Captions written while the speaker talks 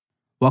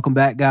Welcome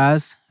back,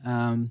 guys.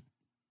 To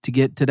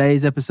get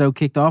today's episode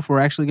kicked off, we're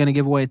actually going to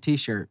give away a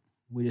t-shirt.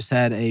 We just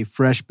had a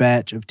fresh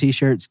batch of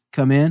t-shirts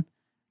come in.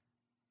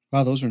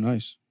 Wow, those are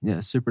nice.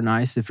 Yeah, super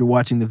nice. If you're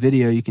watching the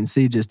video, you can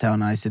see just how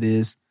nice it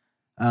is.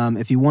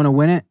 If you want to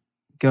win it,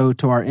 go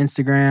to our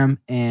Instagram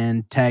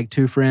and tag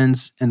 2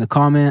 friends in the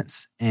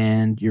comments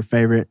and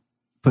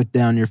put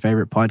down your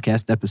favorite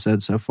podcast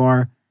episode so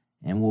far,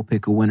 and we'll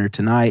pick a winner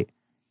tonight.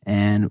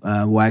 And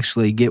we'll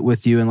actually get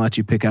with you and let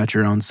you pick out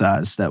your own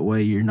size. That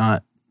way you're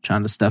not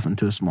trying to stuff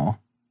into a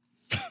small.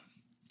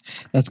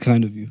 That's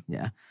kind of you.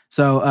 Yeah.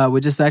 So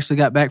we just actually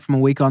got back from a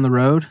week on the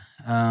road.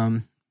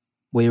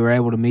 We were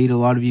able to meet a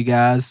lot of you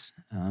guys.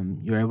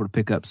 You were able to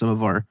pick up some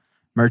of our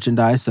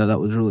merchandise, so that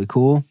was really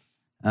cool.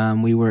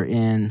 We were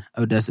in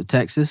Odessa,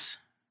 Texas.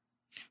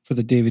 For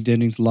the David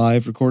Dennings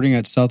live recording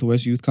at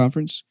Southwest Youth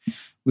Conference.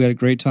 We had a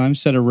great time,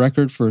 set a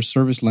record for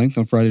service length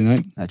on Friday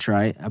night. That's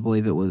right. I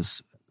believe it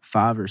was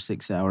 5 or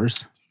 6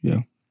 hours. Yeah.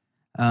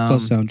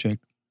 Plus sound check.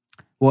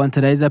 Well, in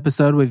today's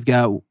episode, we've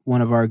got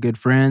one of our good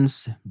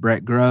friends,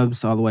 BRETT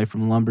GRUBBS, all the way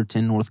from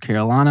Lumberton, North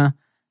Carolina.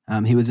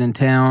 He was in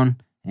town,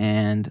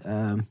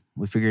 and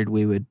we figured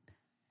we would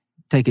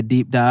take a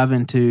deep dive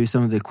into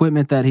some of the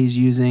equipment that he's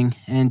using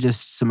and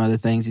just some other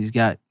things he's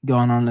got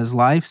going on in his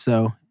life.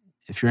 So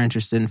if you're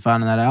interested in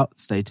finding that out,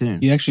 stay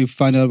tuned. You actually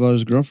find out about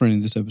his girlfriend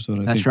in this episode, I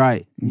think. That's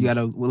right. You got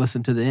to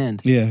listen to the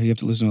end. Yeah, you have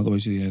to listen all the way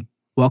to the end.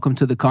 Welcome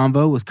to The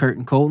Convo with Kurt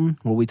and Colton,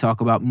 where we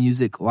talk about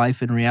music,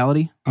 life, and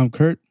reality. I'm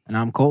Kurt. And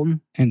I'm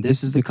Colton. And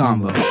this is The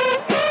Convo.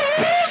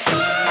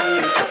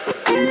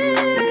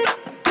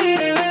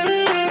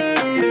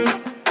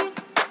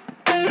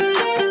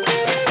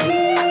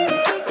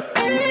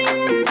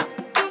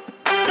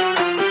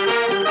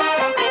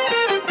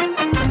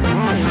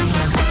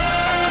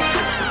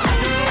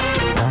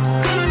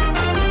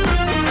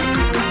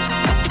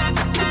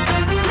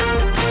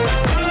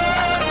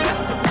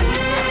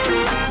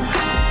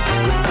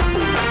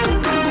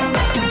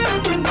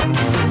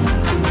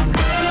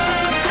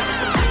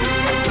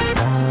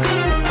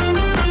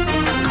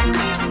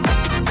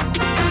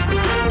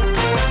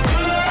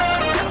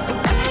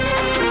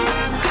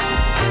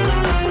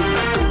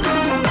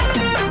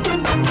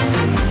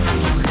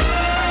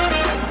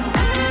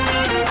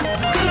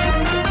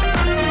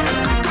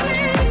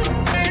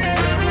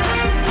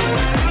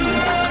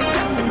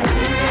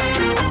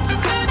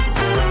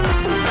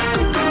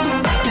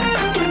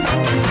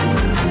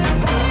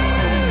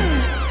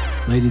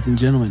 Ladies and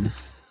gentlemen,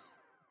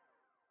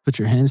 put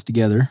your hands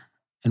together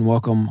and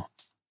welcome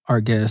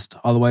our guest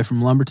all the way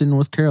from Lumberton,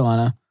 North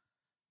Carolina,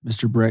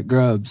 Mr. BRETT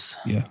GRUBBS.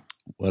 Yeah.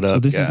 What up, So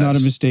this guys? is not a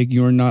mistake.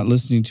 You are not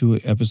listening to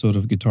an episode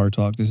of Guitar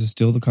Talk. This is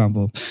still The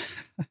Convo.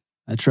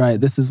 That's right.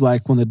 This is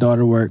like when the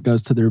daughter work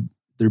goes to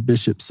their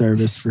bishop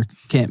service for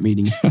camp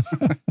meeting.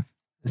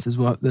 This is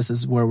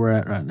where we're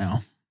at right now.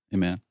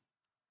 Amen.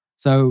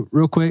 So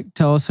real quick,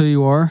 tell us who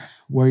you are,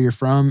 where you're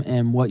from,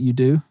 and what you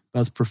do,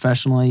 both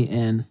professionally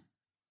and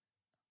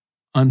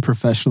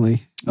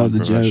unprofessionally. That was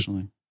a joke.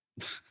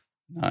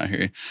 I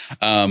hear you.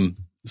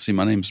 Let's see,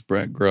 my name's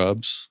BRETT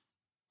GRUBBS.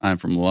 I'm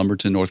from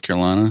Lumberton, North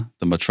Carolina,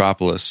 the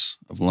metropolis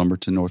of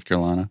Lumberton, North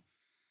Carolina.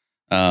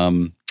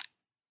 Trying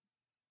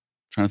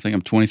to think,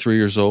 I'm 23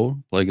 years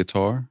old, play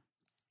guitar.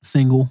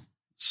 Single.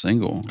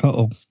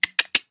 Uh-oh.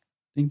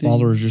 Ding, ding.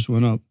 Followers just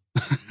went up.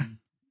 Oh,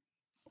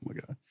 my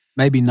God.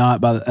 Maybe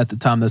not at the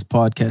time this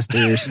podcast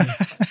airs.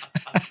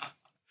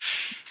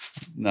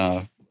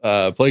 No.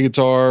 Play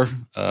guitar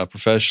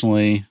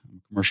professionally,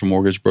 commercial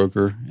mortgage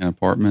broker and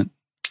apartment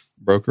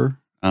broker.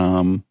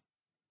 And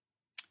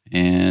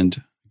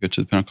go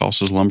to the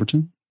Pentecostals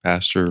Lumberton,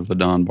 Pastor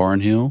LaDon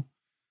Barnhill.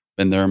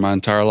 Been there my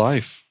entire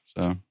life.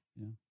 So,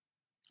 yeah.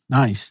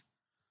 Nice.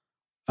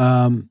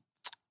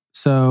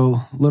 So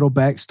little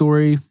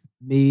backstory,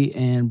 me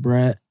and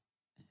Brett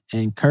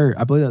and Kurt,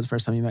 I believe that was the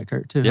first time you met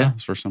Kurt too. Yeah, huh?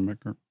 it's the first time I met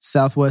Kurt.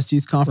 Southwest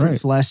Youth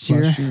Conference last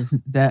year.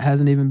 That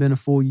hasn't even been a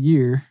full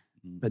year,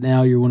 but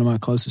now you're one of my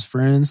closest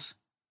friends.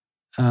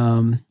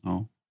 Oh.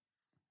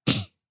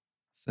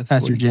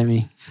 Pastor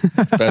Jimmy.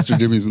 Pastor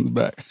Jimmy's in the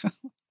back.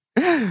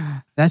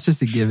 That's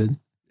just a given.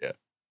 Yeah.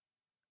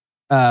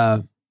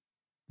 I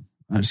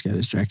just got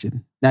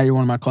distracted. Now you're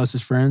one of my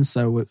closest friends,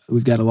 so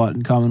we've got a lot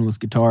in common with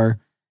guitar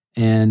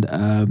and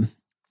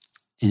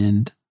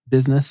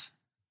business.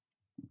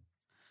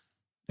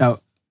 Now,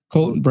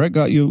 Colton, Brett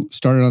got you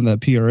started on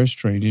that PRS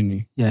train, didn't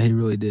he? Yeah, he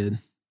really did.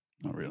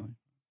 Not really.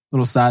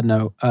 Little side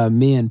note,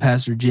 me and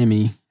Pastor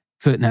Jimmy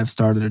couldn't have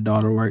started a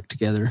daughter work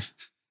together.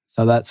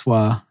 So that's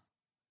why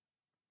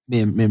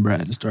me and Brad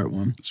had to start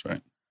one. That's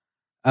right.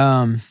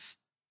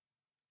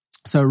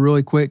 So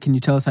really quick, can you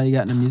tell us how you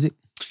got into music?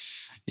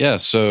 Yeah.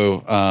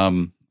 So,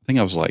 I think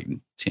I was like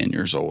 10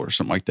 years old or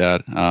something like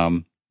that.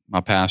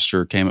 My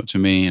pastor came up to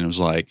me and was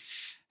like,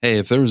 hey,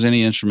 if there was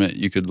any instrument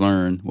you could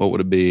learn, what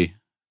would it be?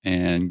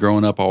 And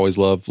growing up, I always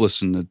loved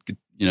listening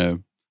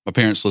to, my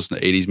parents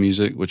listened to 80s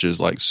music, which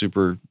is like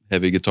super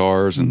heavy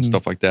guitars and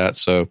stuff like that.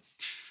 So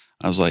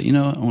I was like, I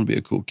want to be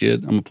a cool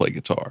kid. I'm going to play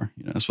guitar.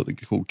 That's what the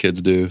cool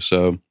kids do.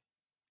 So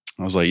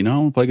I was like, I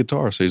want to play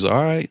guitar. So he's like,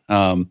 all right.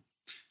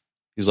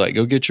 He was like,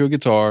 go get you a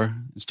guitar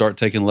and start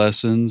taking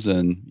lessons.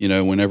 And,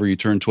 whenever you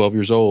turn 12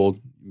 years old,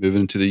 move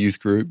into the youth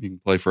group, you can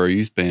play for our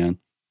youth band.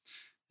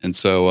 And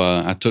so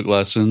I took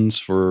lessons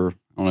for,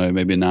 I don't know,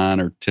 maybe 9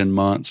 or 10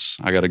 months.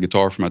 I got a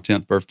guitar for my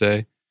 10th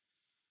birthday.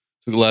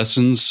 Took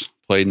lessons,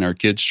 played in our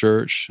kids'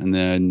 church, and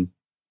then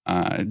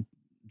I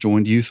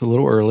joined youth a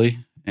little early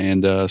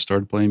and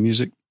started playing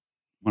music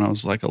when I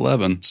was like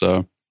 11.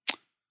 So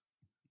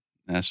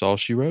that's all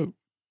she wrote.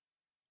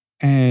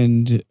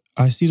 And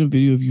I seen a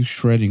video of you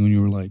shredding when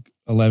you were like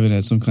 11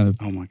 at some kind of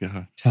oh my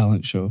god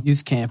talent show,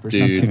 youth camp or Dude,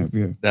 something. camp,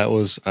 yeah. That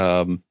was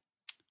I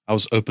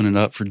was opening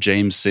up for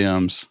James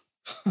Sims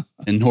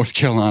in North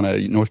Carolina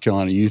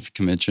Youth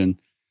Convention,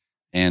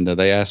 and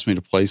they asked me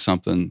to play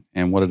something.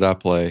 And what did I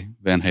play?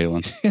 Van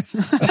Halen.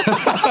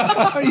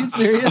 Are you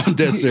serious? I'm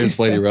dead serious.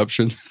 Played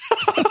Eruption.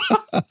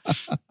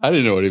 I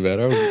didn't know any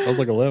better. I was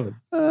like 11.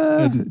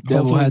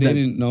 Devil had they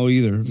didn't know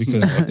either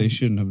because they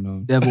shouldn't have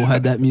known. Devil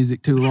had that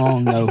music too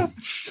long though.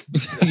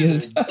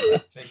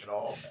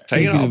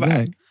 Take it all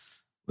back.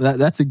 Well,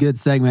 that's a good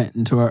segment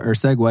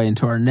segue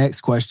into our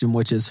next question,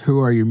 which is, who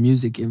are your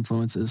music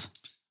influences?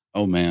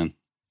 Oh man,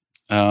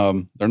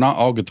 they're not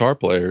all guitar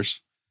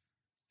players,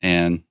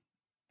 and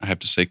I have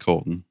to say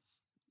Colton.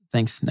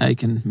 Thanks. Now you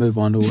can move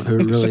on to who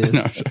it really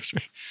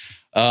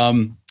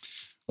is.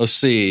 Let's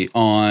see.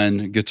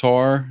 On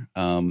guitar,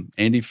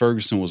 Andy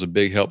Ferguson was a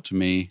big help to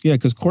me. Yeah,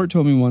 because Court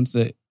told me once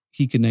that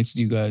he connected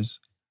you guys.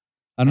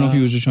 I don't know if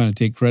he was just trying to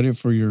take credit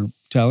for your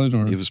talent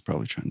or... He was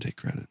probably trying to take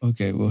credit.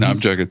 Okay, well... No, I'm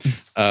joking.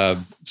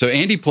 So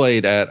Andy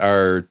played at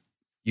our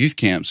youth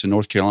camps in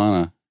North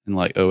Carolina in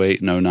like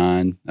 08 and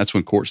 09. That's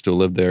when Court still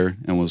lived there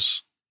and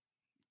was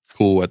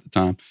cool at the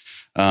time.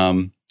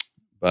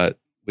 But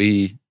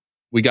we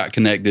got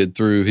connected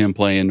through him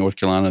playing North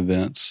Carolina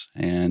events,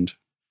 and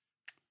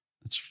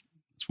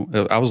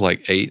I was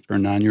like 8 or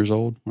 9 years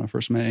old when I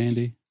first met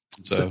Andy.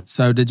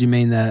 So did you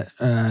mean that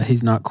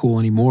he's not cool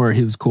anymore? Or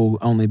he was cool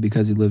only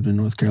because he lived in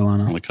North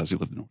Carolina? Only because he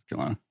lived in North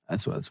Carolina.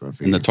 That's what I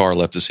figured. And the tar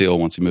left his heel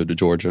once he moved to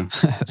Georgia.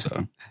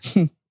 So,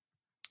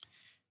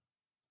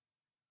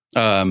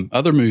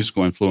 other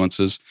musical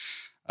influences.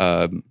 We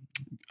did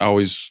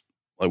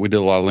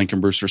a lot of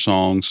Lincoln Brewster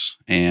songs,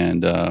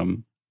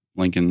 and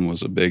Lincoln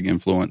was a big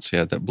influence. He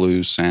had that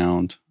blues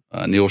sound.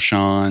 Neil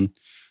Schon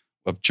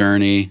of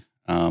Journey.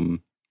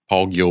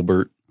 Paul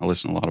Gilbert. I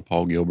listen to a lot of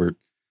Paul Gilbert.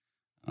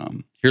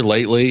 Here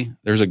lately,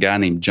 there's a guy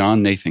named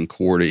John Nathan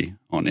Cordy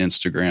on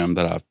Instagram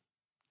that I've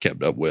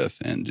kept up with.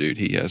 And dude,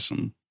 he has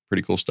some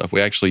pretty cool stuff. We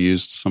actually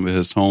used some of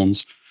his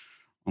tones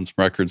on some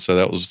records. So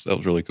that was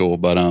really cool.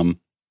 But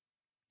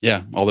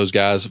yeah, all those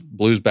guys,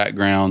 blues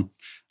background,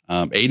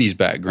 80s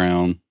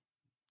background.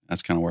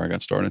 That's kind of where I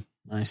got started.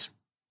 Nice.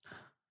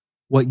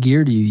 What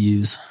gear do you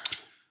use?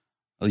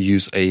 I'll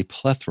use a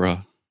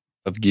plethora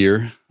of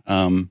gear.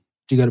 Did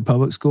you go to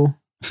public school?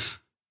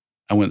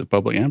 I went to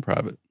public and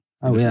private.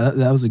 Oh yeah,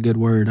 that was a good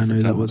word. I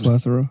knew that was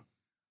plethora.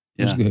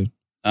 Yeah. That's good.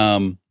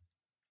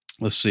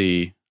 Let's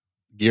see.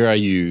 Gear I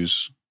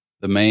use.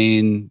 The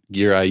main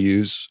gear I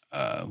use,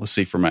 let's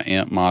see, for my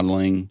amp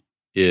modeling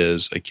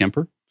is a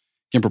Kemper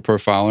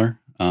Profiler.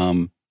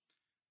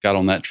 Got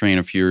on that train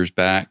a few years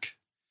back,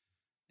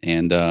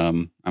 and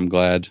I'm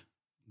glad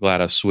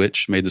I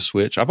made the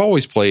switch. I've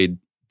always played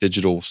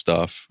digital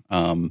stuff.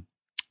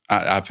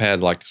 I've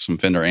had like some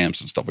Fender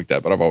amps and stuff like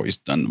that, but I've always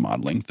done the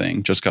modeling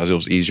thing just because it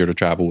was easier to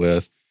travel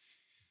with.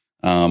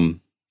 It's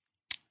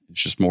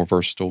just more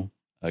versatile.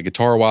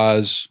 Guitar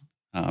wise,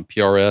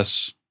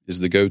 PRS is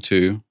the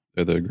go-to.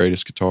 They're the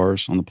greatest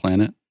guitars on the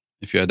planet,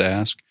 if you had to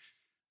ask.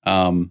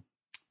 But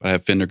I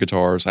have Fender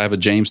guitars. I have a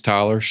James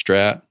Tyler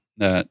Strat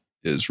that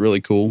is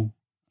really cool.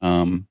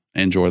 I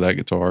enjoy that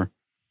guitar.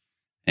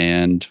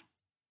 And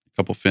a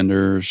couple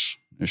Fenders,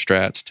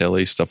 Strats,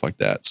 Tellys, stuff like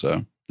that.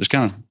 So just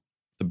kind of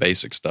the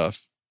basic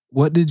stuff.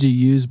 What did you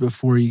use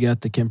before you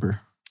got the Kemper?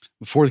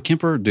 Before the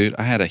Kemper, dude,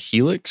 I had a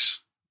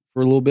Helix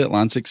for a little bit,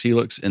 Line 6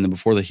 Helix. And then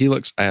before the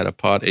Helix, I had a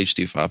Pod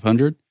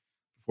HD500.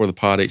 Before the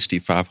Pod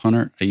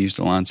HD500, I used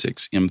the Line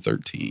 6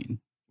 M13,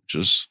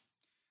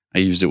 I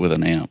used it with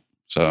an amp.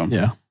 So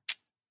yeah,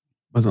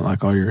 wasn't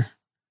like all your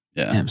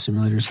amp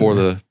simulators. Before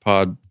the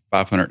Pod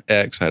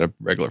 500X, I had a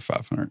regular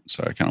 500.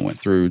 So I kind of went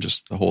through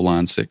just the whole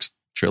Line 6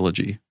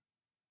 trilogy.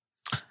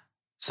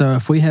 So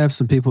if we have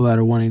some people that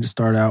are wanting to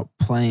start out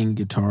playing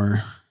guitar,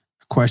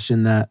 a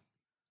question that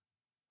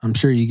I'm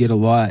sure you get a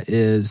lot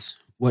is,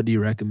 what do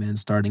you recommend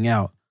starting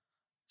out?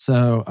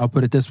 So I'll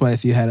put it this way.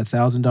 If you had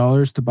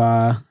 $1,000 to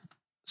buy a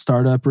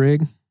startup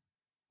rig,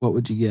 what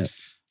would you get?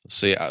 Let's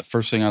see.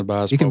 First thing I'd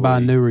buy is you can buy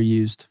new or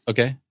used.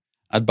 Okay.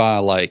 I'd buy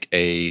like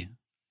a,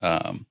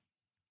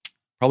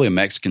 probably a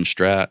Mexican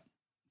Strat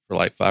for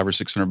like $500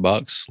 or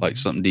 $600, like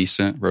something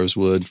decent,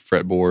 rosewood,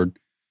 fretboard.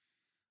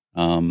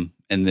 And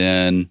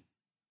then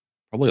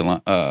probably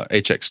a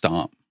HX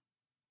Stomp,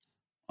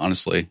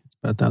 honestly. It's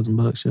about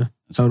 $1,000, yeah.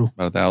 Total.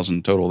 About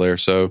 $1,000 total there.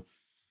 So,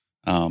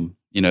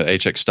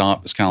 HX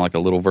Stomp is kind of like a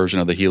little version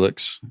of the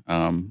Helix.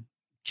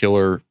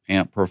 Killer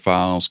amp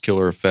profiles,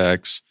 killer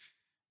effects.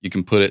 You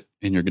can put it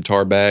in your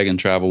guitar bag and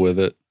travel with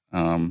it.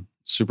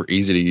 super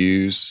easy to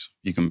use.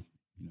 You can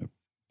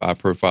buy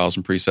profiles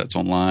and presets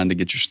online to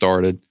get you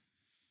started.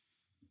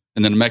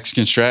 And then a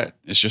Mexican Strat,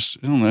 it's just,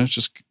 I don't know, it's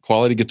just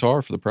quality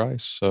guitar for the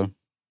price. So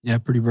yeah,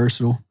 pretty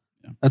versatile.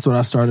 Yeah. That's what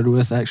I started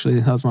with,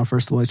 actually. That was my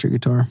first electric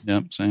guitar.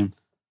 Yep, same.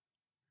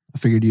 I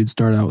figured you'd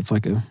start out with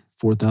like a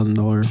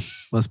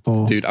 $4,000 Les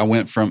Paul. Dude, I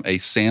went from a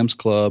Sam's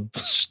Club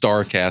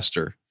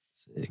Starcaster,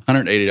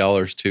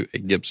 $180 to a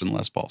Gibson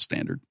Les Paul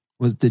Standard.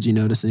 Did you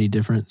notice any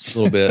difference?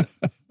 A little bit.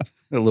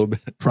 A little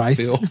bit.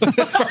 Price? Price.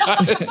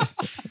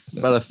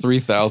 About a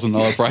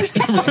 $3,000 price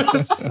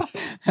difference.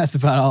 That's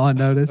about all I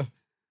noticed.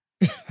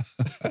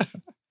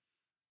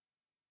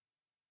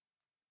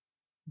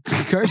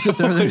 Kurt's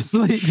just over there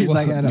asleep. He's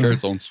like, I don't know.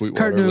 Kurt's on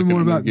Sweetwater. Kurt knew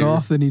more about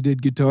golf than he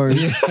did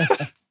guitars. Yeah.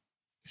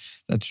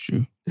 That's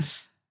true.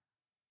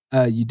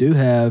 You do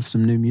have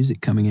some new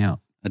music coming out.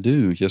 I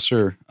do, yes,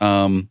 sir.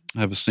 I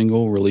have a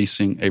single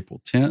releasing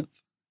April 10th.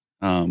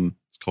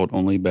 It's called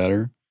Only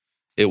Better.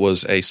 It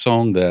was a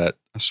song that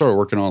I started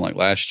working on like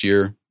last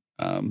year,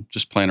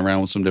 just playing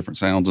around with some different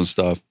sounds and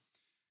stuff,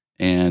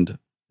 and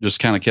just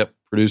kind of kept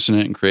producing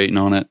it and creating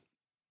on it.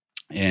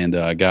 And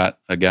I got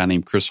a guy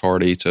named Chris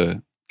Hardy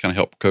to kind of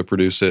help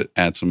co-produce it,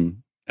 add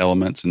some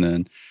elements, and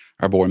then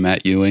our boy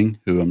Matt Ewing,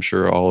 who I'm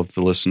sure all of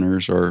the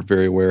listeners are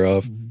very aware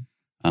of.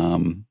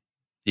 Mm-hmm.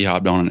 He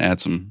hopped on and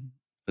add some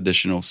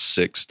additional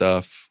sick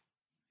stuff.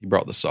 He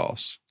brought the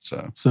sauce.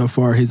 So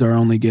far, he's our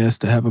only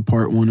guest to have a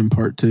part 1 and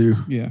part 2.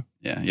 Yeah.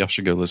 Yeah. Y'all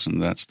should go listen to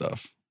that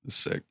stuff. It's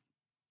sick.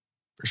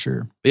 For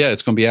sure. But yeah,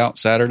 it's going to be out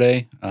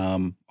Saturday.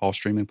 All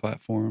streaming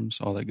platforms,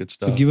 all that good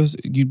stuff. So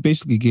you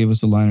basically gave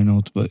us a liner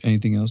notes, but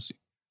anything else?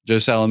 Joe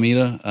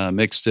Salamita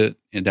mixed it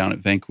down at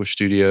Vanquish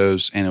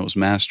Studios, and it was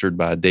mastered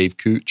by Dave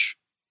Cooch,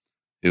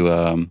 who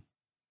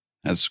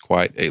has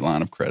quite a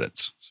line of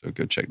credits. So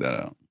go check that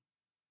out.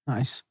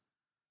 Nice.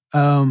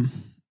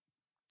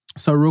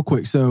 So real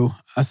quick,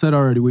 I said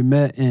already, we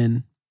met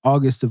in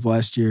August of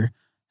last year.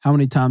 How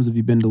many times have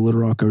you been to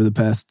Little Rock over the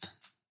past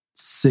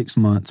 6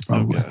 months,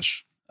 probably? Oh,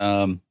 gosh.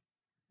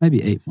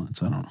 Maybe 8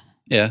 months, I don't know.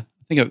 Yeah,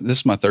 I think this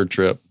is my third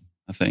trip,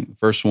 I think. The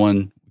first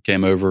one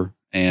came over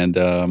and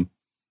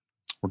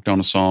worked on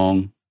a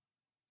song,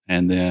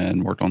 and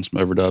then worked on some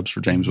overdubs for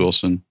James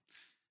Wilson,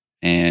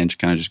 and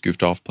kind of just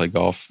goofed off, played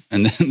golf.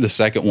 And then the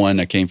second one,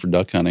 I came for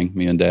duck hunting.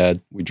 Me and Dad,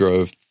 we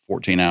drove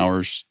 14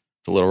 hours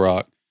to Little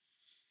Rock.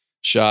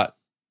 Shot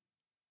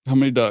how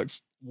many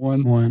ducks?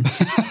 One.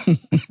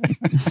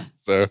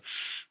 So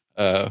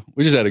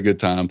we just had a good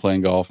time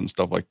playing golf and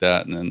stuff like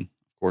that. And then,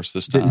 of course,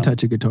 this time... Didn't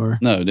touch a guitar.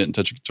 No, didn't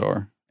touch a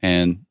guitar.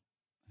 And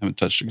haven't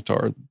touched a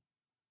guitar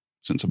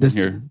since I've been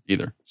here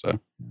either.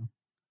 So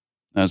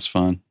that's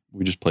fun.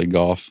 We just played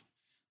golf.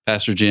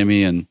 Pastor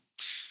Jimmy and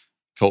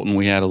Colton,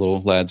 we had a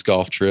little lads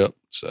golf trip.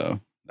 So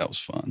that was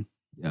fun.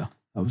 Yeah,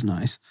 that was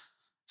nice.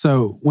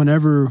 So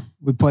whenever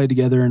we played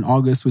together in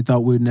August, we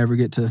thought we'd never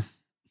get to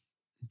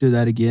do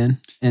that again.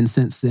 And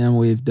since then,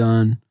 we've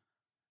done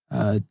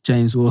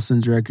James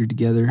Wilson's record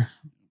together,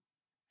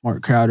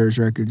 Mark Crowder's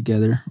record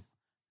together.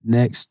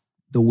 Next,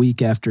 the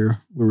week after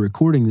we're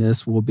recording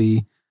this, we'll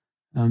be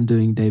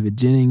doing David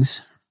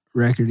Jennings'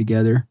 record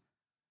together.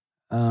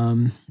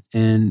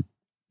 And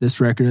this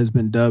record has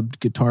been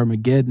dubbed Guitar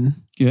Mageddon.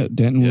 Yeah,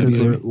 Denton will be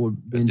there. We're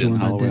being joined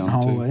by Denton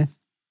Holloway.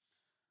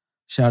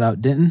 Shout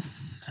out Denton.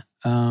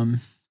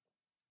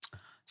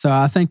 So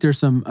I think there's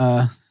some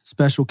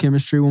special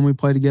chemistry when we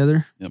play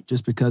together,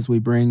 just because we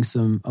bring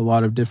a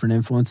lot of different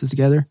influences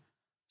together.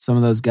 Some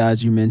of those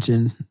guys you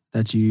mentioned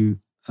that you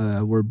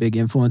were big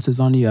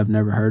influences on you, I've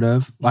never heard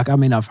of. Like, I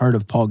mean, I've heard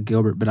of Paul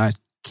Gilbert, but I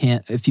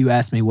can't, if you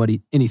asked me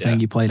anything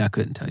you played, I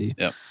couldn't tell you.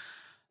 Yep.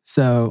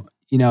 So,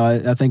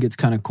 I think it's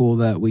kind of cool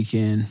that we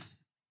can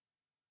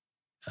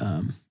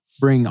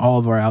bring all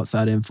of our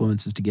outside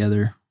influences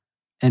together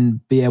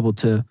and be able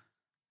to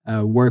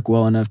work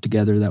well enough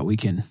together that we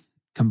can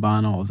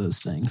combine all of those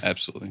things.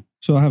 Absolutely.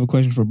 So I have a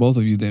question for both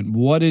of you then.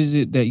 What is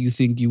it that you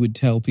think you would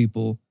tell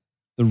people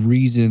the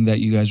reason that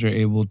you guys are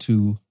able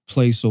to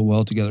play so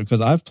well together?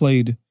 Because I've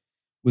played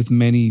with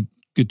many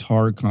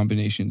guitar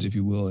combinations, if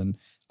you will, and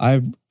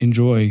I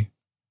enjoy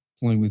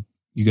playing with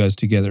you guys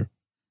together.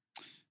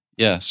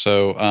 Yeah.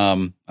 So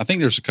I think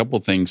there's a couple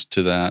of things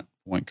to that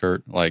point,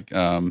 Kurt. Like,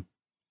 I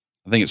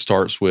think it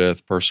starts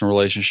with personal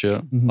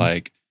relationship. Mm-hmm.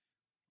 Like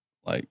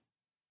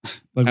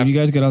when you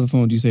guys get off the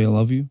phone, do you say I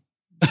love you?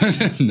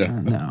 No.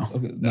 No.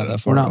 Okay, not that We're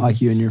far. not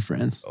like you and your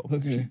friends.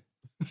 Okay.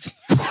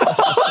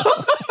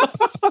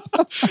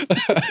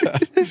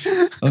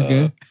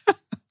 Okay.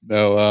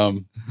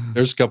 No,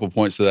 there's a couple of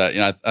points to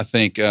that. I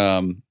think,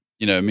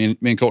 me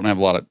and Colton have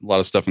a lot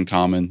of stuff in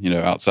common,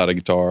 outside of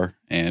guitar,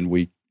 and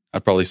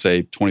I'd probably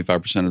say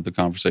 25% of the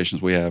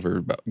conversations we have are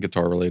about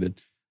guitar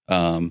related.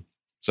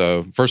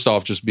 So first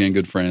off, just being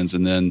good friends.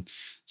 And then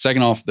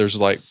second off, there's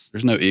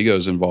no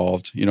egos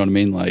involved. You know what I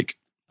mean? Like,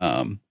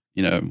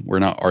 we're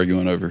not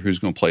arguing over who's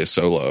going to play a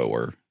solo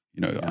or,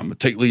 I'm going to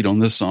take lead on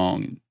this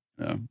song,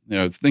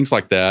 things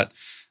like that.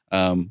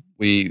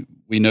 We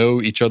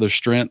know each other's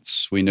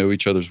strengths. We know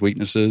each other's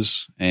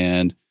weaknesses.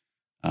 And,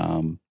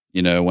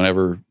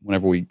 whenever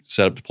we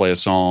set up to play a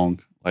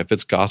song, Like if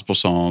it's gospel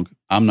song,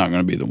 I'm not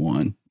going to be the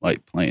one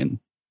like playing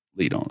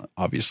lead on it,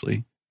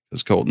 obviously,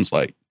 because Colton's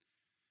like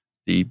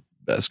the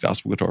best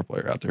gospel guitar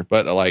player out there.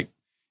 But like,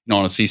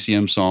 on a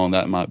CCM song,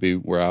 that might be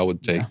where I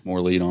would take more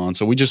lead on.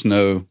 So we just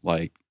know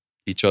like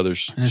each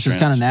other's and it's just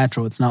kind of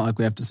natural. It's not like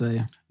we have to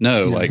say.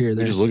 No, like we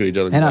just look at each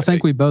other. And I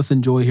think we both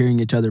enjoy hearing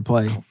each other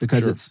play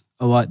because it's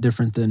a lot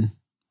different than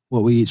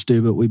what we each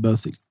do, but we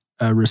both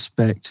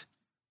respect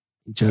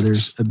each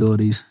other's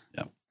abilities.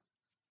 Yeah.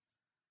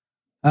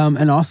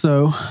 And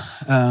also,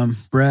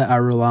 Brett, I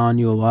rely on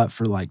you a lot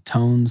for like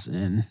tones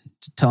and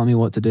telling me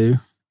what to do.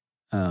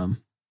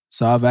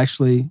 So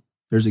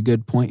there's a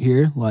good point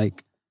here.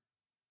 Like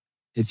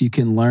if you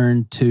can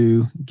learn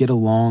to get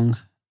along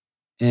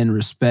and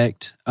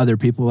respect other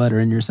people that are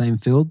in your same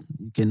field,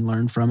 you can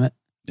learn from it.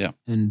 Yeah.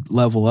 And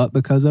level up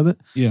because of it.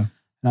 Yeah.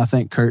 And I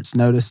think Kurt's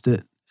noticed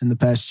it in the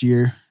past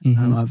year.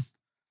 I've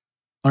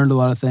learned a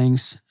lot of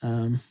things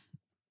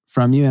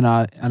from you, and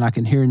I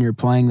can hear in your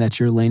playing that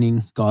you're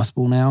leaning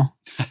gospel now.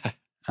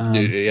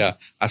 Dude, yeah,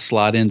 I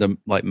slide into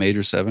like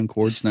major 7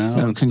 chords now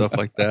and stuff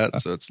like that.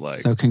 So it's like,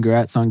 so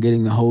congrats on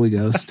getting the Holy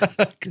Ghost.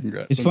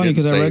 Congrats. It's funny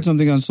because I read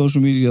something on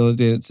social media the other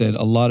day that said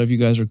a lot of you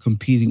guys are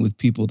competing with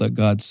people that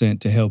God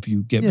sent to help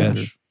you get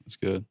better. That's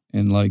good.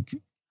 And like,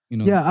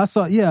 yeah, I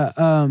saw. Yeah,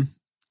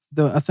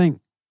 I think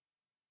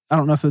I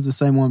don't know if it was the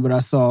same one, but I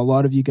saw a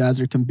lot of you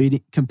guys are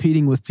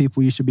competing with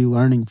people you should be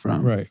learning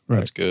from. Right.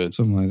 That's good.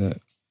 Something like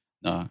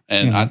that.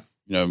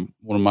 And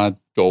one of my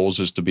goals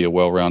is to be a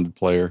well-rounded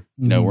player.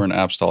 We're an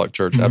apostolic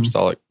church.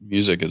 Apostolic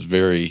music is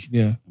very,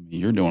 I mean,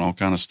 you're doing all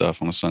kind of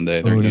stuff on a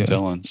Sunday. They're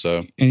telling.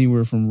 So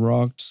anywhere from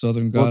rock to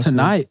Southern gospel.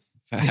 Well,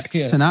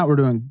 tonight we're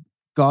doing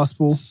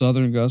gospel,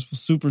 Southern gospel,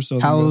 super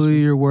Southern Hallelujah, gospel.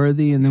 You're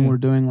Worthy. And then we're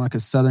doing like a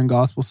Southern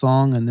gospel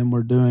song. And then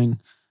we're doing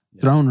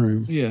Throne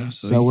Room. Yeah.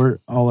 So we're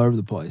all over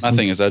the place. My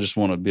thing is I just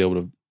want to be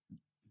able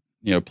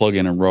to, plug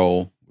in and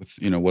roll with,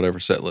 whatever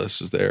set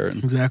list is there.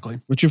 And exactly.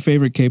 What's your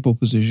favorite capo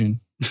position?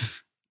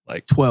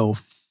 Like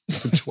 12.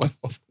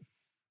 12.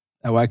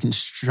 That way I can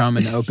strum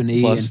an open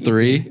E. Plus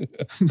 3.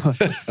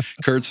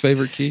 Kurt's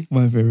favorite key?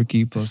 My favorite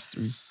key, plus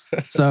 3.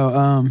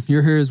 So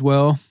you're here as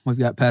well. We've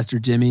got Pastor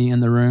Jimmy in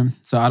the room.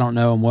 So I don't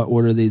know in what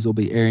order these will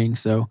be airing.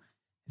 So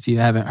if you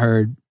haven't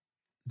heard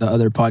the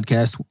other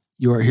podcast,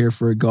 you are here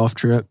for a golf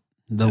trip,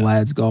 the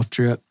lads golf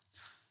trip.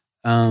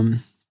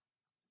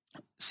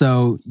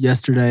 So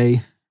yesterday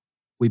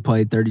we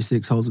played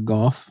 36 holes of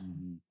golf.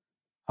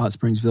 Hot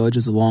Springs Village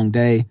is a long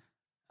day.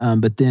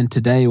 But then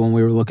today when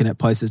we were looking at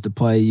places to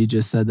play, you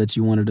just said that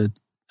you wanted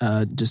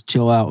to just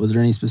chill out. Was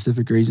there any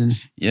specific reason?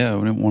 Yeah,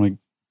 we didn't want to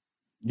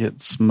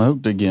get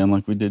smoked again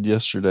like we did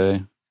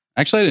yesterday.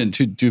 Actually, I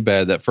didn't do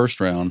bad that first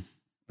round.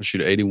 I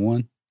shoot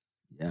 81.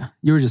 Yeah,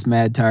 you were just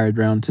mad tired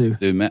round 2.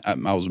 Dude, I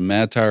was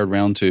mad tired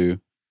round 2.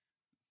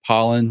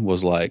 Pollen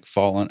was like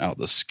falling out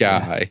the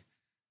sky.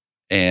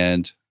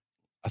 And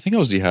I think I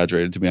was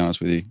dehydrated, to be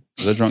honest with you.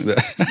 I drank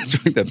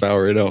that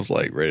Powerade. I was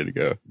like ready to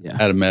go. Yeah.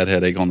 I had a mad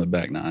headache on the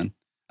back 9.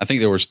 I think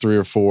there was 3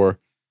 or 4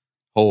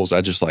 holes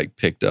I just like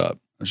picked up.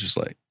 I was just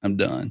like, I'm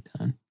done.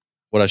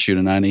 What I shoot,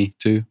 a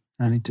 92?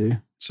 92.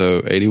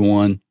 So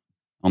 81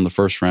 on the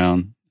first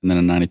round and then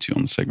a 92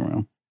 on the second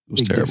round. It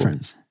was Big terrible.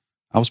 Difference.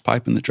 I was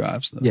piping the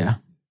drives though. Yeah,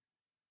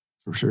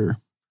 for sure.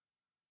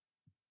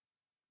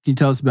 Can you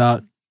tell us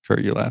about...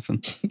 Kurt, you're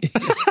laughing.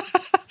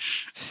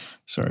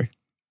 Sorry.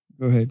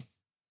 Go ahead.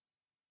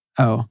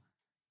 Oh, can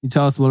you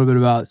tell us a little bit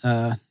about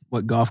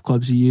what golf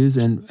clubs you use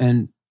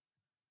and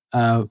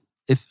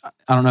if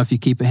I don't know if you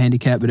keep a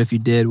handicap, but if you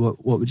did,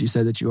 what would you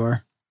say that you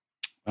are?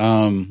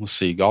 Let's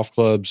see. Golf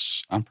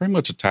clubs. I'm pretty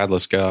much a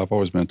Titleist guy. I've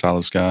always been a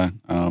Titleist guy.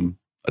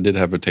 I did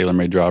have a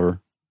TaylorMade driver,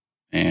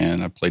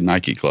 and I played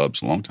Nike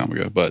clubs a long time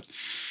ago. But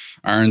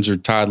irons are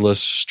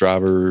Titleist,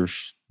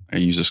 drivers. I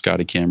use a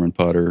Scotty Cameron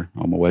putter.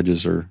 All my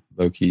wedges are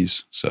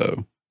Vokeys.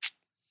 So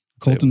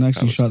Colton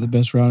actually shot the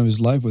best round of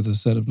his life with a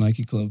set of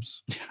Nike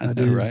clubs. I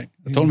know, right?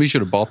 I told him he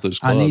should have bought those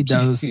clubs. I need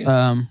those.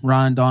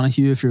 Ryan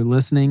Donahue, if you're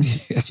listening,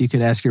 if you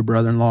could ask your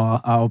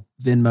brother-in-law, I'll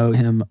Venmo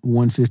him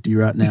 $150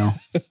 right now.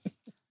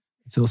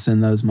 If he'll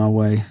send those my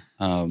way.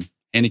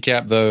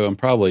 Handicap, though, I'm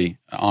probably,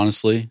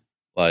 honestly,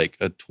 like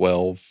a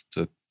 12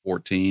 to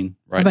 14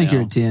 right now. I think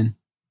you're a 10.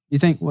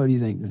 What do you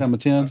think? I'm a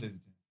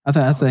 10? I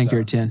think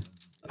you're a 10.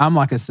 I'm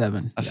like a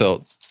 7. I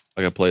felt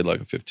like I played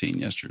like a 15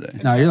 yesterday.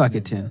 No, you're like a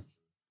 10.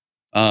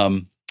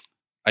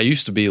 I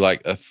used to be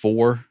like a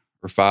 4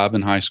 or 5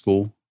 in high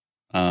school.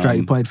 That's right.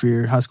 You played for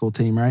your high school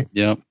team, right?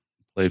 Yep.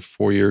 Played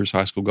 4 years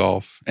high school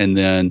golf. And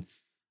then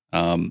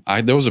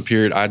there was a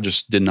period I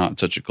just did not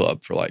touch a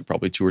club for like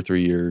probably 2 or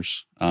 3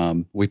 years.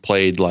 We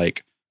played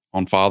like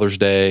on Father's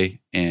Day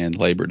and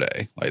Labor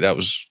Day. Like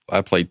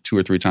I played 2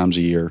 or 3 times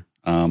a year.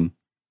 And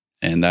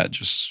that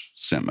just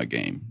sent my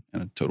game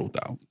in a total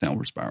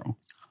downward spiral.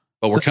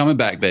 But we're coming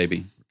back,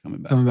 baby. We're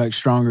coming back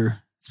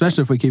stronger.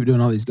 Especially if we keep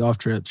doing all these golf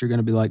trips, you're going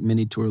to be like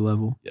mini tour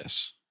level.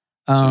 Yes.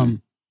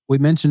 We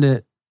mentioned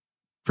it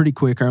pretty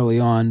quick early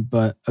on,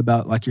 but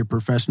about like your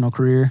professional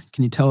career.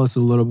 Can you tell us a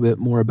little bit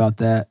more about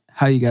that?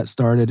 How you got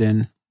started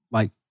and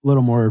like a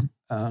little more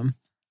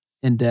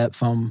in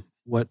depth on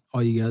what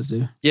all you guys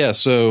do? Yeah.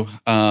 So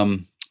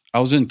I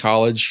was in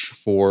college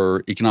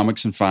for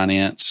economics and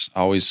finance.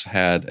 I always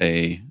had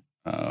a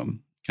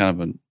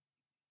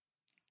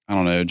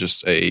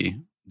just a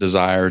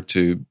desire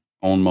to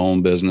own my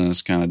own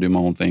business, kind of do my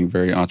own thing,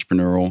 very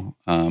entrepreneurial.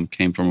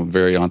 Came from a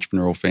very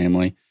entrepreneurial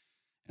family.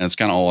 And it's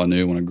kind of all I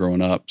knew when I was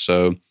growing up.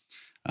 So,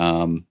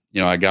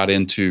 I got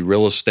into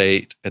real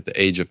estate at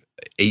the age of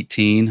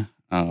 18.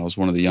 I was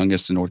one of the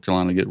youngest in North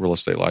Carolina to get a real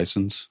estate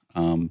license.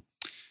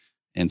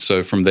 And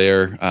so from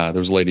there, there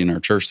was a lady in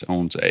our church that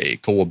owns a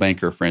Coldwell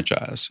Banker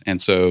franchise.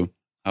 And so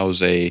I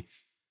was a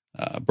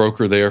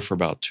broker there for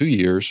about 2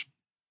 years.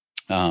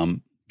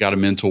 Got a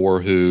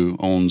mentor who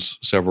owns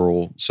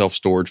several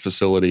self-storage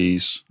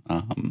facilities,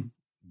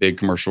 big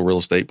commercial real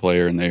estate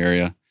player in the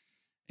area.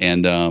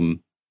 And,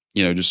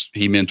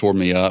 he mentored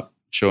me up,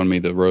 showing me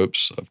the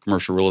ropes of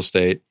commercial real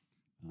estate.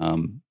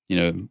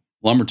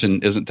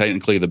 Lumberton isn't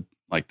technically the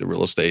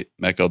real estate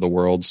mecca of the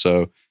world.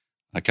 So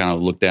I kind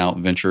of looked out,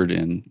 ventured,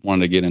 and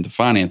wanted to get into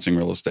financing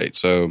real estate.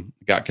 So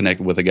I got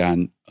connected with a guy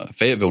in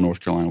Fayetteville, North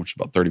Carolina, which is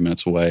about 30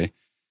 minutes away.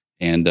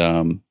 And,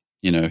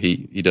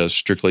 he does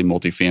strictly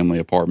multifamily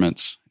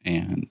apartments.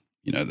 And,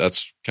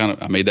 that's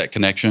I made that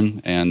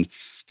connection and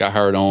got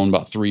hired on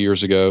about 3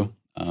 years ago.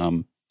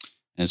 And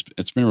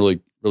it's been a really,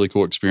 really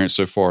cool experience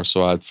so far.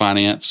 So I'd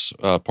finance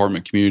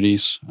apartment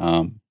communities,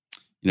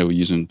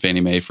 using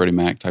Fannie Mae, Freddie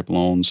Mac type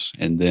loans,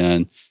 and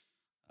then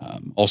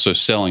also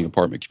selling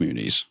apartment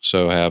communities.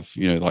 So I have,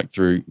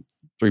 three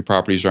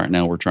properties right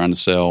now we're trying to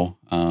sell.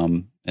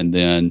 And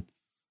then,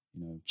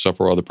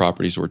 several other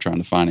properties we're trying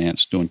to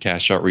finance, doing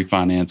cash out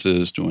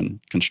refinances, doing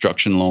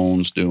construction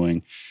loans,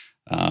 doing,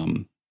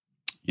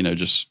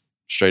 just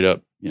straight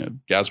up,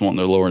 guys wanting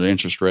to lower the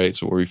interest rates,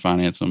 so we'll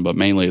refinance them. But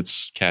mainly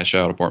it's cash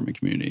out apartment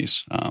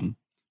communities. Done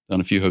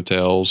a few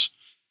hotels,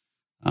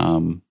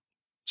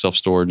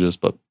 self-storages,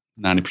 but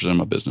 90% of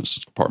my business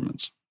is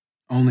apartments.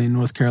 Only in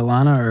North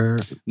Carolina, or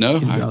no?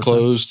 I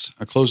closed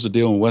the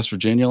deal in West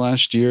Virginia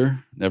last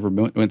year. Never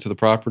went to the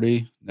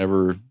property.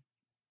 Never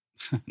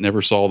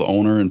saw the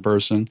owner in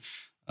person.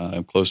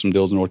 I've closed some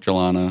deals in North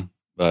Carolina,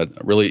 but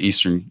really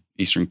Eastern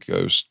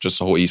Coast, just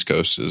the whole East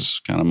Coast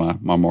is kind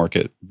of my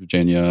market.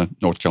 Virginia,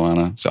 North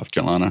Carolina, South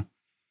Carolina.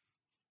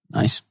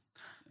 Nice.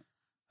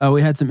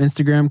 We had some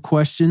Instagram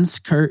questions.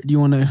 Kurt, do you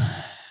want to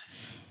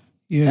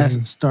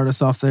start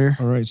us off there?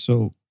 All right.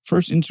 So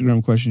first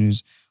Instagram question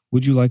is,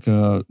 would you like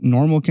a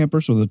normal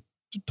camper, so the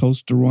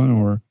toaster one,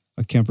 or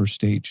a camper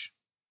stage?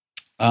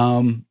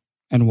 And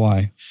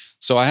why?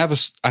 So I have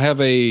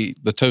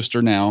the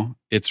toaster now.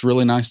 It's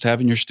really nice to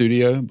have in your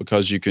studio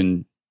because you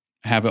can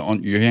have it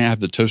on. You have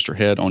the toaster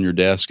head on your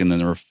desk, and then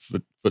there are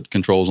foot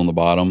controls on the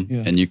bottom,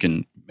 and you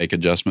can make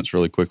adjustments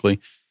really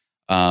quickly.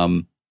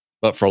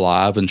 But for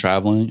live and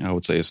traveling, I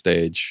would say a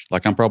stage.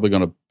 Like, I'm probably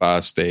going to buy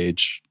a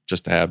stage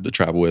just to have to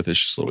travel with. It's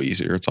just a little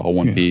easier. It's all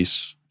one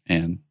piece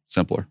and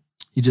simpler.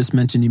 You just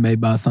mentioned you may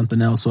buy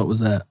something else. What was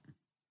that?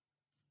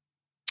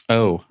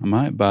 Oh, I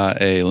might buy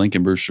a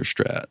Lincoln Brewster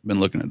Strat. Been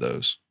looking at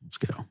those. Let's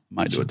go.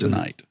 Might do it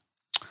tonight.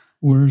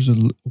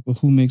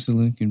 Who makes a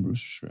Lincoln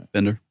Brewster Strat?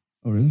 Fender.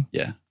 Oh, really?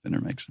 Yeah,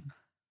 Fender makes it.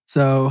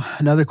 So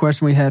another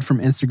question we had from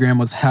Instagram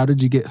was, how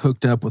did you get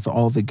hooked up with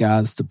all the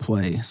guys to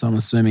play? So I'm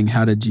assuming,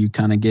 how did you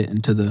kind of get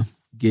into the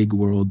gig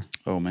world?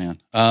 Oh, man.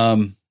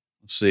 Let's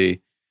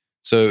see.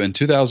 So in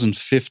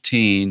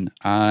 2015,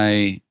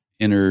 I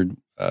entered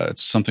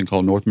it's something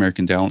called North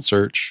American Talent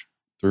Search.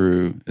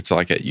 It's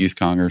like at Youth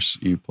Congress,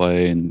 you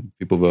play and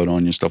people vote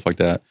on you, stuff like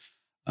that.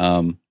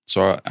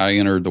 So I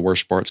entered the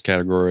worst parts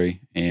category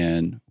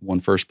and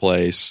won first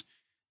place.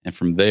 And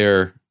from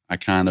there, I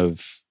kind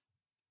of,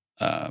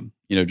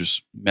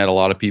 just met a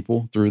lot of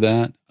people through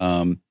that.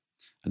 I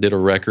did a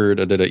record.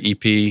 I did an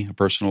EP, a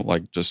personal,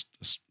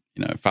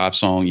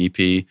 5-song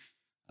EP.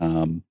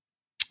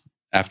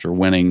 After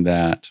winning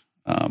that,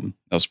 that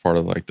was part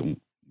of the,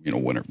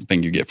 winner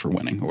thing you get for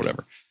winning or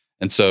whatever.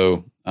 And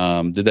so,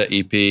 did that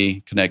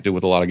EP, connected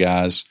with a lot of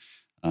guys,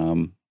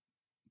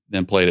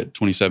 then played at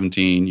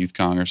 2017 Youth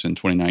Congress in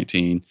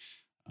 2019.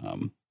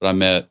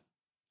 But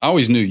I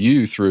always knew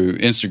you through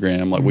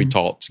Instagram. Like, we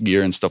talked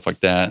gear and stuff like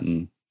that,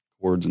 and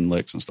chords and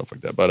licks and stuff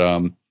like that.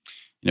 But,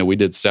 we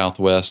did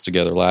Southwest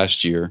together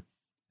last year,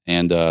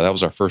 and that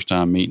was our first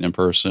time meeting in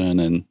person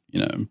and,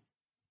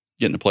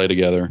 getting to play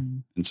together.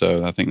 And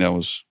so I think that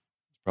was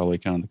probably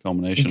kind of the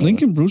culmination. Is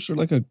Lincoln Brewster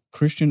like a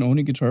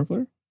Christian-only guitar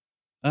player?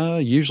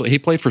 Usually. He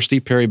played for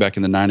Steve Perry back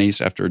in the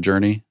 90s after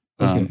Journey.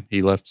 Okay.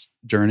 He left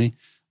Journey.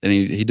 Then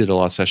he did a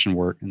lot of session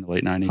work in the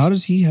late 90s. How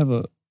does he have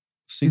a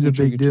He's a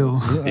big deal.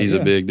 Yeah, He's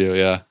a big deal,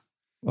 yeah.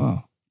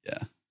 Wow. Yeah.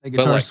 That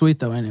guitar's sweet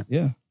though, ain't it?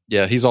 Yeah.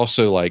 Yeah, he's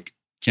also like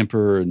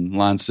Kemper and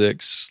Line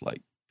 6.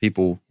 Like,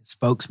 people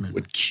spokesman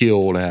would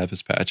kill to have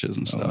his patches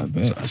and stuff. I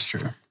bet. So that's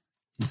true.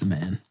 He's the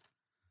man.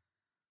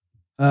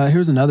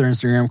 Here's another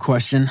Instagram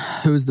question.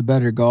 Who's the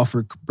better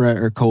golfer, Brett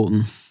or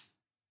Colton?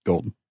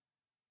 Golden.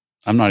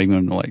 I'm not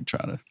even going to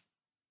try to.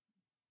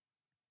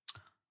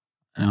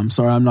 I'm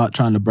sorry, I'm not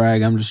trying to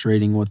brag. I'm just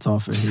reading what's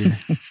off of here.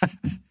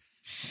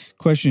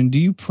 Question: do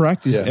you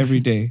practice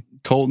every day?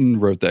 Colton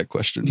wrote that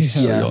question.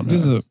 Yeah.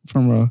 This is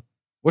from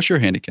What's your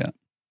handicap?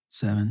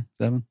 7.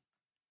 7?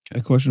 Okay.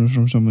 A question was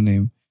from someone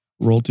named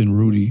Rolton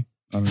Rudy.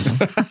 I don't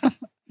know.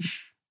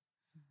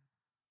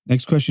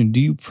 Next question.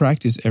 Do you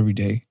practice every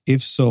day?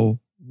 If so,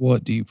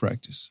 what do you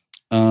practice?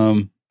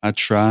 I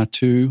try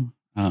to.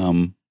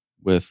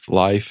 With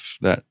life,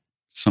 that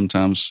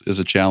sometimes is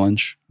a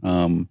challenge.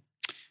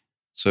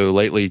 So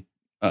lately,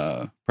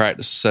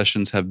 practice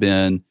sessions have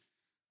been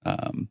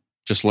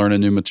just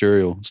learning new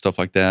material, stuff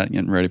like that,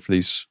 getting ready for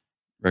these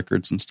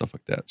records and stuff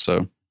like that.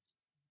 So,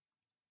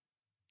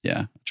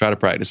 yeah, I try to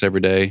practice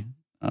every day.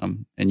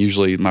 And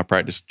usually my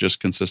practice just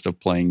consists of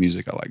playing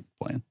music I like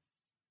playing.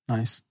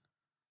 Nice.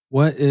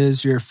 What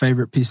is your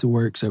favorite piece of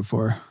work so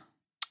far?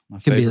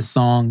 It can be a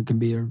song, it can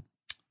be a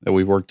that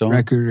we've worked on,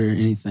 record or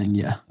anything.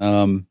 Yeah.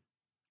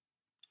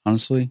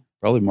 Honestly,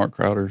 probably Mark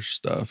Crowder's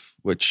stuff,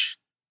 which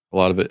a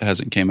lot of it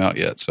hasn't came out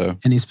yet. So,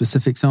 any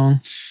specific song?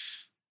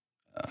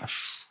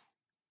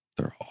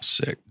 They're all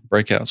sick.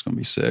 Breakout's going to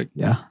be sick.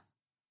 Yeah.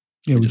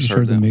 Yeah, we just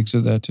heard the mix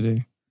of that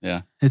today.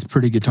 Yeah. It's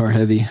pretty guitar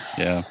heavy.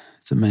 Yeah.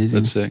 It's amazing.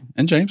 That's sick.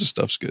 And James's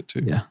stuff's good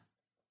too. Yeah.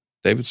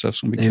 David's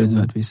stuff's going to be David's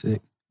about to be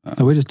sick.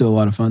 So we just do a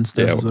lot of fun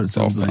stuff is what it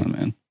sounds like. Fun,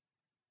 man.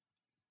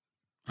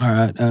 All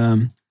right.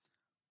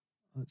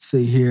 Let's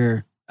see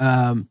here.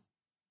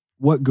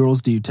 What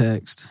girls do you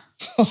text?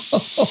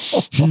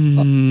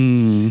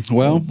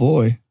 Well,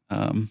 boy.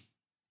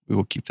 We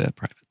will keep that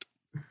private.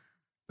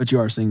 But you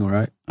are single,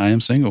 right? I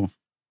am single.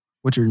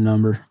 What's your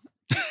number?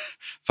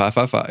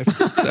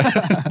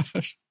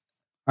 555.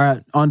 All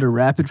right. On to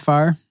rapid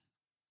fire.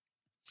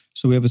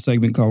 So we have a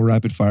segment called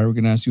Rapid Fire. We're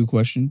going to ask you a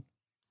question,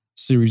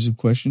 series of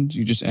questions.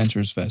 You just answer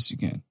as fast as you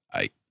can.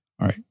 All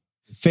right.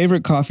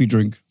 Favorite coffee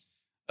drink?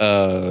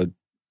 White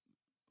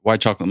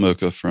chocolate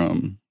mocha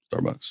from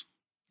Starbucks.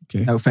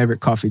 Okay. No, favorite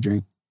coffee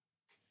drink?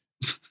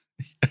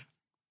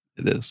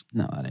 It is.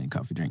 No, that ain't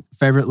coffee drink.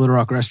 Favorite Little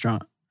Rock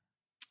restaurant?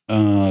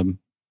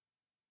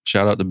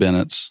 Shout out to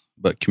Bennett's,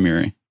 but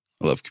Kamiri.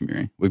 I love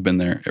Kamiri. We've been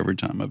there every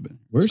time I've been.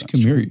 Where's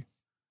Kamiri?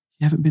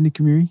 You haven't been to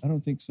Kamiri? I don't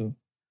think so.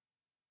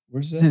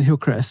 Where's that? It's in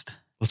Hillcrest.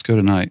 Let's go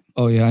tonight.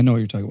 Oh, yeah. I know what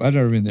you're talking about. I've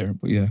never been there,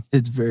 but yeah.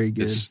 It's very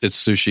good. It's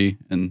sushi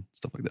and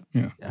stuff like that.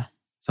 Yeah.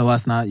 So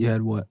last night you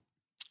had what?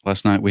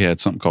 Last night we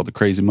had something called the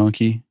Crazy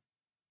Monkey.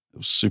 It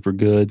was super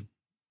good.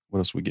 What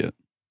else we get?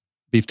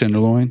 Beef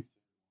tenderloin,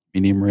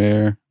 medium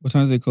rare. What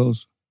time did they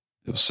close?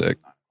 It was sick.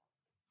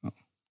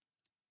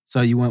 So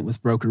you went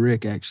with Broker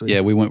Rick, actually.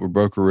 Yeah, we went with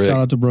Broker Rick. Shout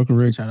out to Broker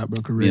Rick. Shout out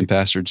Broker Me Rick. and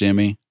Pastor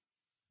Jimmy.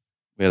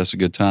 We had us a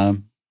good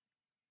time.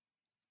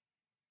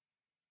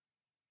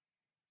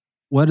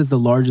 What is the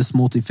largest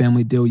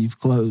multifamily deal you've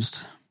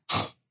closed?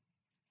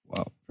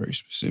 Wow, very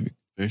specific.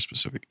 Very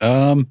specific.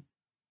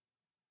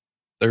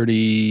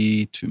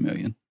 32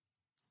 million.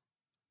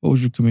 What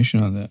was your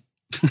commission on that?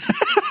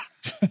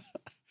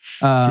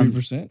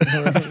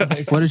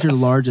 3%? What is your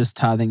largest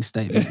tithing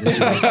statement?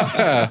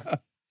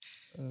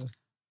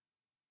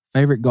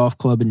 Favorite golf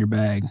club in your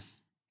bag?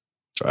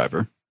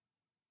 Driver.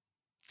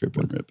 Grip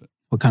and rip it.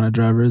 What kind of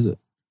driver is it?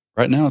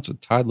 Right now it's a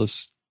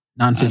Titleist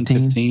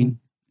 915.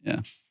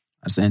 Yeah.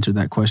 I just answered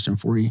that question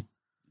for you.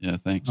 Yeah,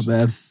 thanks. Not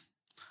bad.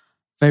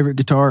 Favorite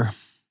guitar?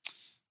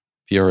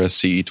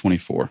 PRS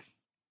CE24.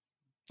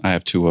 I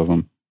have 2 of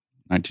them.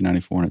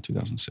 1994 and a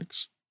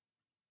 2006.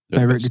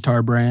 Favorite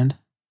guitar brand?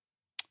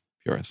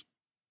 PRS.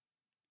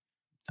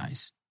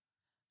 Nice.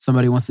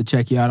 Somebody wants to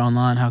check you out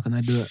online. How can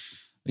they do it?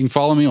 You can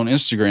follow me on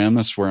Instagram.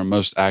 That's where I'm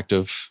most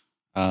active.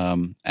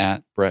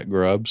 At BRETT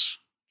GRUBBS.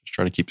 Just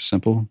try to keep it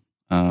simple.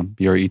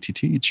 BRETT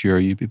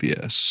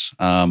GRUBBS.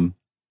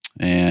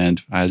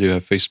 And I do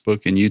have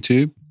Facebook and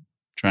YouTube.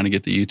 Trying to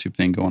get the YouTube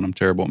thing going. I'm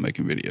terrible at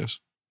making videos.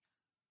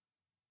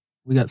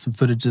 We got some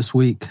footage this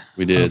week.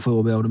 We did. Hopefully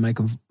we'll be able to make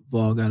a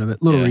vlog out of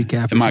it. Little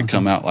recap. It might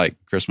come out like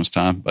Christmas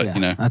time, but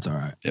that's all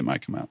right. It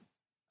might come out.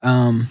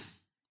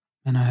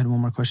 And I had one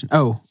more question.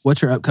 Oh,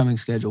 what's your upcoming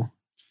schedule?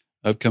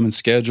 Upcoming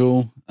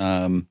schedule.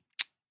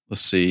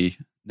 Let's see.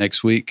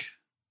 Next week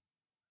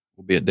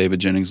we'll be at David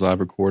Jennings live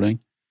recording.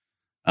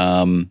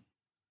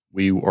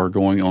 We are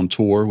going on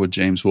tour with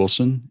James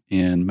Wilson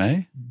in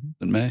May. Mm-hmm.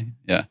 In May,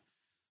 yeah.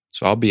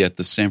 So I'll be at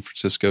the San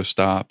Francisco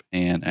stop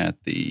and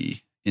at the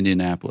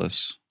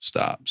Indianapolis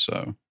stop.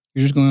 So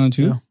you're just going on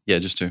 2? Yeah,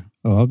 just 2.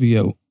 Oh, I'll be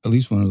at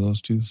least one of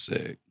those 2.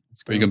 Sick.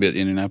 Are you going to be at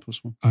the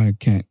Indianapolis one? I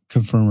can't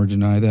confirm or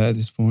deny that at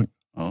this point.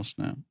 Oh,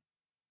 snap.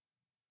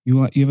 You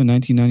have a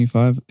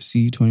 1995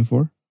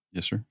 C24?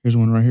 Yes, sir. Here's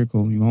one right here,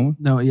 Cole. You want one?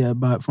 No, yeah,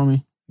 buy it for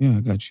me. Yeah,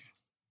 I got you.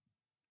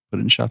 Put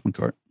it in shopping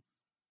cart.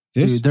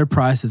 Dude, their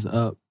price is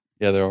up.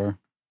 Yeah, there are.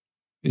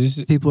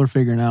 People are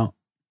figuring out.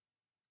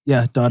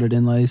 Yeah, dotted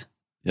inlays.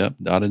 Yep,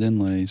 dotted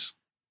inlays.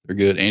 They're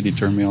good. Andy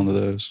turned me on to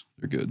those.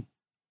 They're good.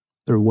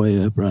 They're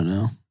way up right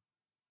now.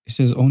 It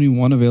says only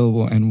one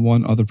available and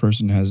one other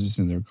person has this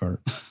in their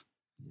cart.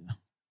 Yeah. I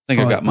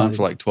think I got mine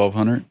for like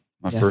 $1,200.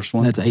 My first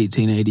one. That's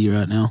 $1,880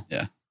 right now.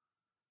 Yeah.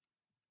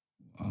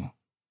 Wow.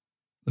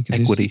 Look at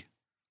equity. This.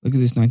 Look at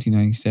this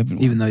 1997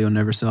 one. Even though you'll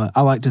never sell it.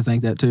 I like to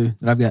think that too,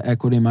 that I've got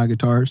equity in my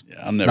guitars.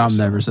 Yeah, I'll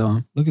never sell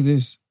them. Look at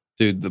this.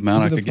 Dude, the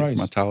amount I Look at could the get for my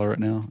price. Tyler right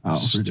now. Oh,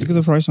 It's Look at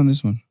the price on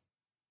this one.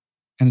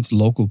 And it's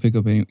local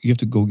pickup. And you have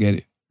to go get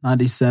it.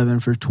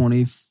 97 for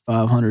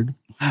 2,500.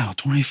 wow,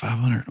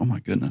 2,500. Oh my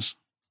goodness.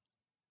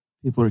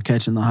 People are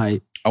catching the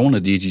hype. I want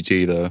a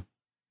DGT though.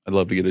 I'd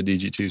love to get a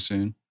DGT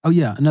soon. Oh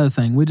yeah, another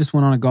thing. We just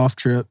went on a golf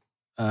trip.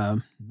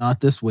 Not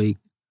this week,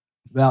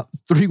 about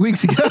 3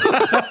 weeks ago,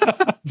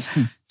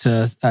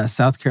 to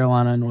South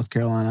Carolina, North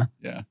Carolina.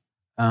 Yeah.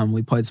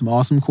 We played some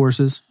awesome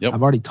courses. Yep.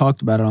 I've already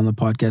talked about it on the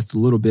podcast a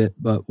little bit,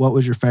 but what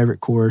was your favorite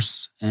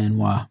course and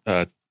why?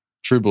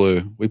 True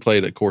Blue. We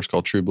played a course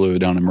called True Blue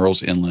down in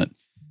Merle's Inlet.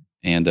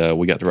 And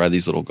we got to ride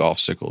these little golf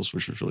sickles,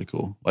 which was really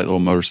cool. Like little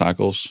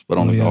motorcycles, but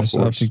on the golf I saw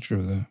a course. picture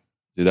of that.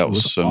 Dude, that It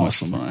was was so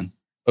awesome. much fun.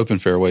 Open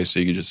fairway, so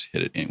you could just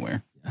hit it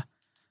anywhere.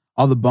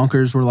 All the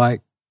bunkers were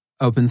like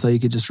open, so you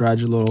could just ride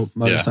your little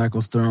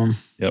motorcycles through them.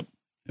 Yep.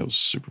 It was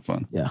super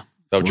fun. Yeah.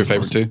 That was your It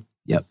was favorite too?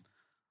 Yep.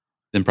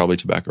 Then probably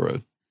Tobacco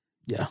Road.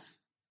 Yeah.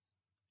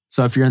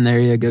 So if you're in the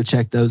area, go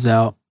check those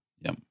out.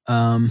 Yep.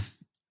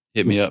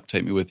 Hit me up.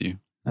 Take me with you.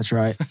 That's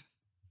right.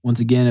 Once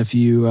again, if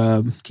you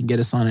can get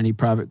us on any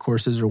private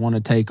courses or want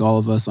to take all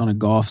of us on a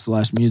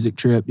golf/music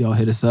trip, y'all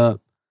hit us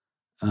up.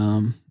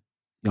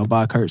 Y'all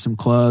buy Kurt some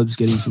clubs,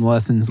 get him some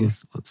lessons.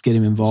 Let's get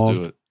him involved.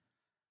 Let's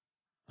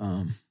do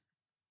it.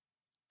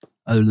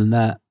 Other than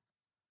that,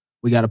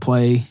 we got to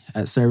play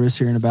at service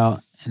here in about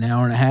an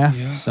hour and a half.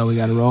 Yeah. So we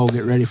got to roll,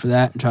 get ready for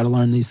that, and try to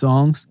learn these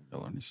songs.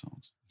 Gotta learn these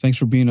songs. Thanks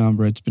for being on,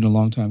 Brett. It's been a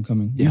long time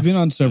coming. Yeah. You've been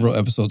on several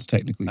episodes,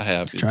 technically. I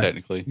have, That's right.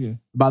 technically. Yeah.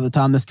 By the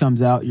time this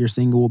comes out, your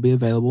single will be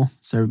available.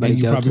 So everybody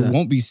And you go probably to.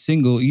 won't be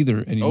single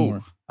either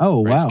anymore.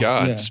 Oh, Praise wow.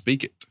 God. Yeah.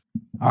 Speak it.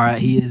 All right.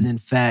 He is, in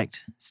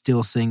fact,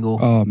 still single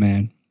Oh,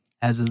 man.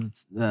 as of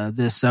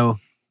this. So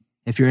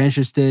if you're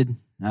interested,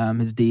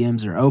 his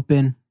DMs are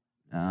open.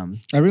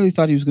 I really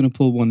thought he was going to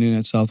pull one in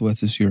at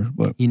Southwest this year,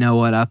 but You know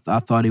what? I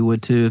thought he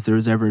would too. If there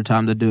was ever a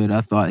time to do it,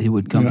 I thought he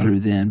would come Yeah. through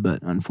then,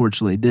 but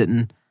unfortunately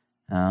didn't.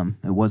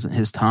 It wasn't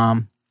his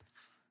time.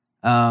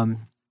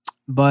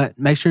 But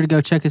make sure to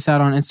go check us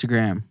out on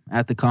Instagram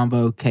at the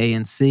Convo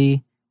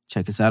KNC.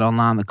 Check us out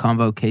online,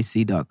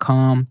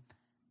 theconvokc.com.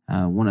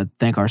 Want to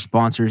thank our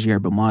sponsors,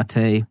 Yerba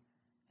Mate.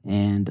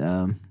 And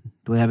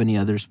do we have any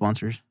other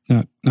sponsors?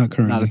 not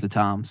currently. Not at the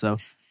time. So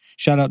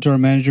Shout out to our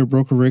manager,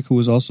 Broker Rick, who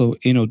was also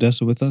in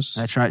Odessa with us.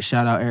 that's right.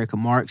 Shout out Erica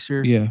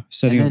Markser. Yeah,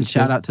 setting And up then the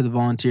shout set. out to the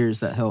volunteers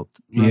that helped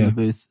run Yeah. the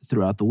booth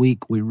throughout the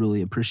week. We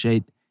really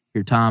appreciate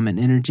your time and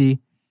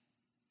energy.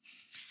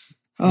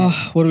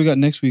 What do we got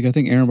next week? I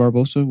think Aaron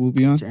Barbosa will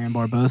be on. It's Aaron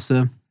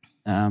Barbosa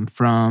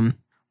from,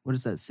 what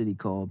is that city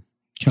called?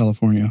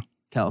 California.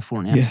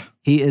 California. Yeah.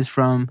 He is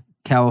from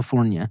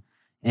California,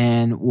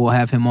 and we'll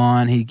have him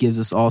on. He gives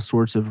us all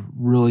sorts of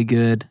really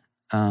good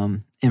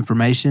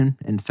information.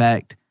 In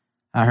fact,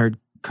 I heard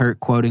Kurt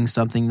quoting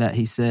something that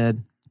he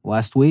said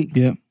last week.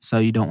 Yeah. So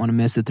you don't want to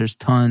miss it. There's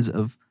tons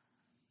of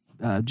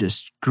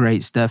just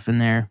great stuff in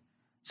there.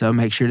 So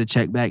make sure to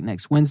check back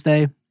next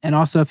Wednesday. And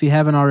also, if you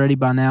haven't already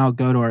by now,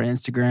 go to our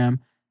Instagram,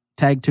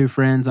 tag 2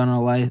 friends on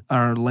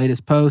our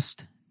latest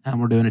post.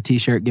 We're doing a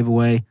t-shirt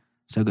giveaway.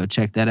 So go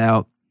check that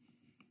out.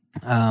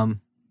 Our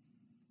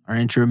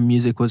intro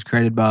music was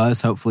created by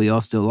us. Hopefully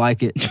y'all still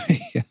like it.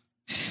 Yeah.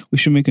 We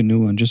should make a new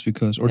one just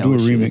because, or Yeah, do a we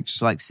should. remix.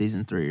 It's like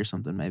season 3 or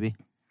something maybe.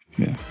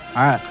 Yeah.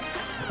 All right.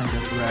 I think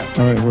that's a wrap.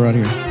 All right, we're out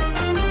here.